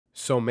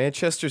So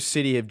Manchester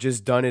City have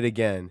just done it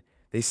again.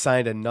 They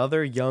signed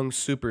another young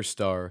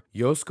superstar,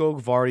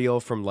 Josko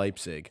Gvardiol from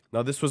Leipzig.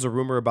 Now, this was a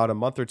rumor about a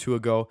month or two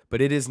ago, but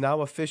it is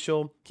now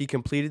official. He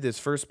completed his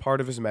first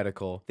part of his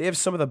medical. They have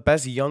some of the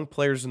best young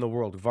players in the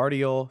world.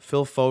 Gvardiol,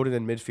 Phil Foden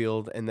in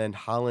midfield, and then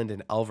Haaland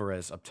and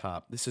Alvarez up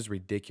top. This is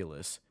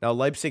ridiculous. Now,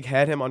 Leipzig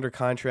had him under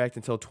contract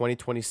until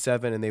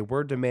 2027, and they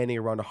were demanding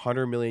around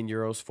 100 million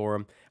euros for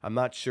him. I'm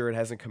not sure, it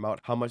hasn't come out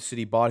how much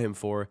City bought him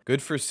for.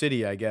 Good for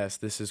City, I guess.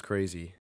 This is crazy.